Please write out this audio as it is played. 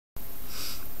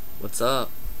What's up?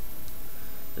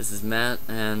 This is Matt,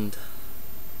 and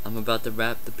I'm about to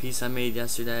wrap the piece I made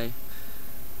yesterday.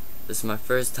 This is my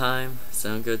first time, so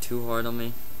don't go too hard on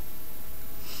me.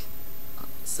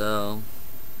 So,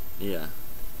 yeah,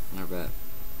 I'm gonna wrap.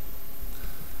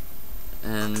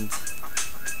 And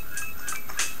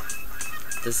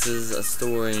this is a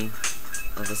story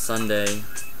of a Sunday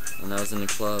when I was in the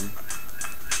club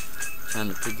trying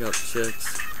to pick up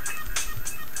chicks.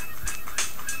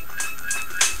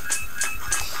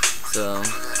 So,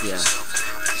 yeah.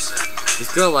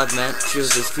 This girl I've met, she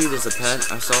was as cute as a pet.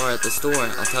 I saw her at the store.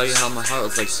 I'll tell you how my heart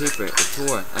was like paper. It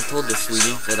tore. I told the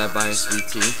sweetie that I'd buy her sweet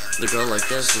tea. The girl like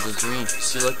this was a dream.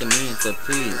 She looked at me and said,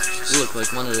 please, you look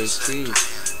like one of those trees.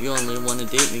 You only want to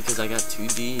date me because I got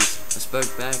 2 D's. I spoke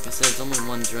back. I said, it's only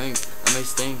 1 drink. I may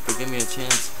stink, but give me a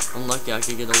chance. I'm lucky I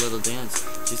could get a little dance.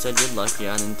 She said, you're lucky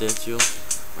I didn't ditch you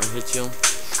or hit you,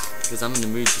 because I'm in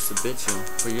the mood just to bitch you.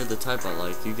 But you're the type I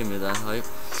like. You give me that hype.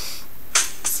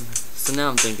 So now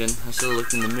I'm thinking I should have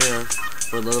looked in the mirror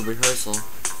for a little rehearsal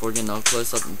before getting all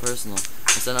close up and personal.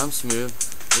 I said I'm smooth.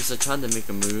 At least I tried to make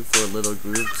a move for a little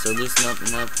groove. So loosen up and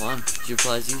have fun. She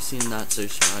replies, you seem not so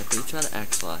shy, but you try to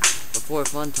act sly. But for a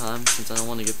fun time, since I don't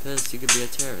want to get pissed, you could be a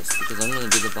terrorist, because I'm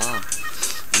gonna be the bomb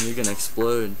and you're gonna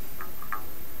explode.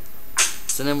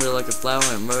 So then we were like a flower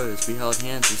and rose. We held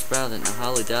hands and sprouted, and I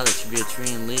highly doubt it should be a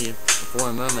tree and leaf. But for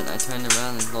a moment I turned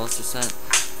around and lost her scent.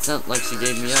 Sounded like she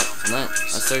gave me up, Lent.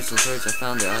 I searched and searched, I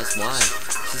found her, asked why.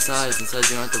 She sighs and said,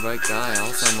 you aren't the right guy.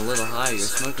 Also, I'm a little high, you're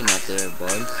smoking out there,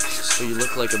 bud. But you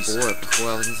look like a bore. Before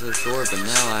I wasn't so sure, but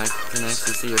now I can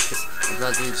actually see your kiss. I'd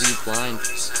rather be blind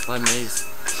by mace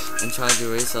and tried to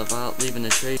erase without leaving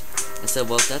a trace. I said,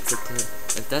 well, if that's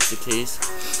the case,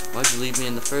 why'd you leave me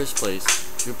in the first place?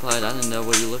 She replied, I didn't know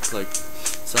what you looked like,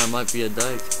 so I might be a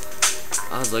dyke.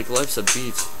 I was like, life's a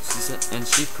beach. She said, and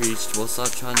she preached, well,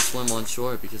 stop trying to swim on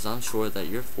shore, because I'm sure that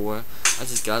you're for. I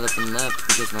just got up and left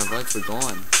because my rights were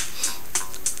gone.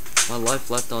 My life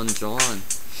left undrawn.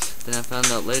 Then I found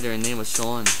out later her name was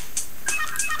Sean.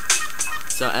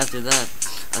 So after that,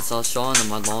 I saw Sean on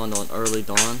my lawn on early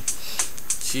dawn.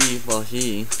 He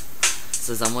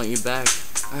says, I want you back.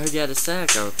 I heard you had a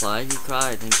sack, I replied. He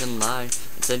cried and couldn't lie.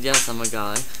 I said, yes, I'm a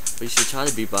guy, but you should try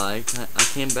to be by. I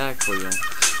came back for you.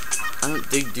 I don't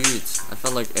dig dudes. I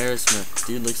felt like Aerosmith.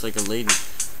 Dude looks like a lady.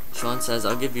 Sean says,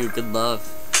 I'll give you a good love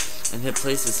and hit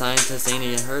places scientists ain't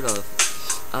even heard of.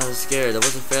 I was scared. It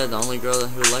wasn't fair. The only girl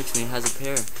who likes me has a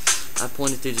pair. I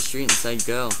pointed through the street and said,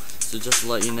 go. So just to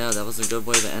let you know, that was a good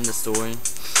way to end the story.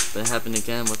 But it happened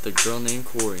again with a girl named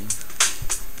Corey.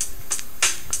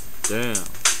 Damn.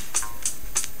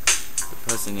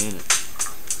 Depressing, ain't it?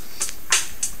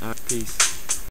 Alright, peace.